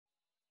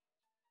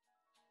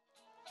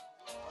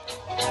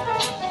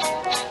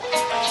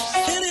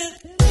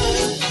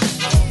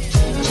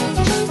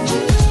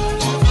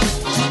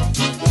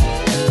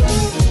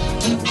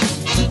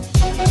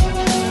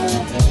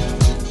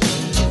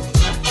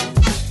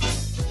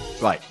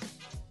Right.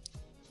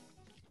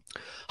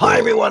 Hi,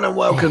 everyone, and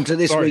welcome to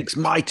this week's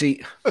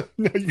Mighty... No,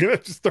 you're going to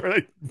have to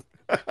start...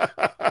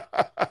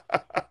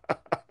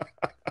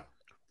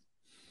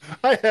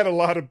 I had a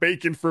lot of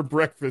bacon for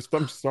breakfast.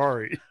 I'm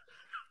sorry.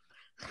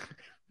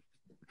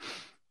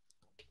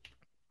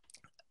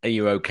 Are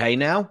you okay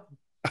now?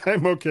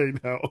 I'm okay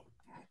now.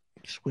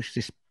 Just wish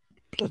this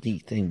bloody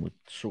thing would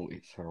sort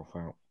itself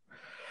out.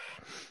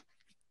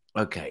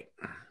 Okay.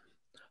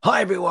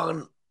 Hi,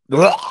 everyone.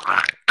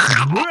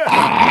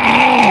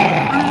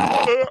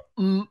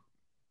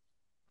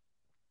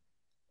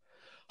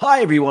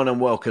 Hi, everyone,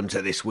 and welcome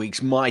to this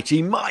week's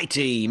mighty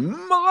MyMac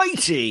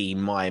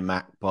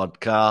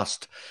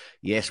Podcast.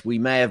 Yes, we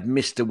may have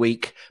missed a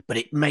week, but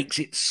it makes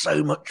it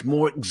so much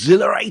more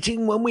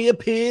exhilarating when we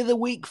appear the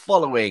week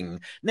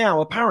following.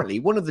 Now, apparently,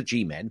 one of the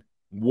G-men,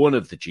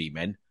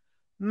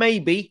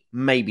 maybe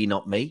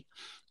not me,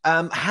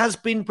 has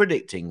been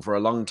predicting for a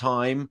long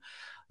time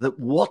that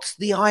what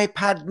the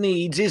iPad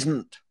needs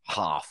isn't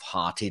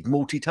half-hearted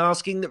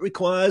multitasking that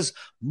requires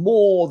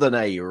more than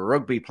a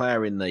rugby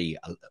player in the...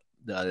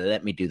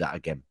 let me do that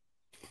again.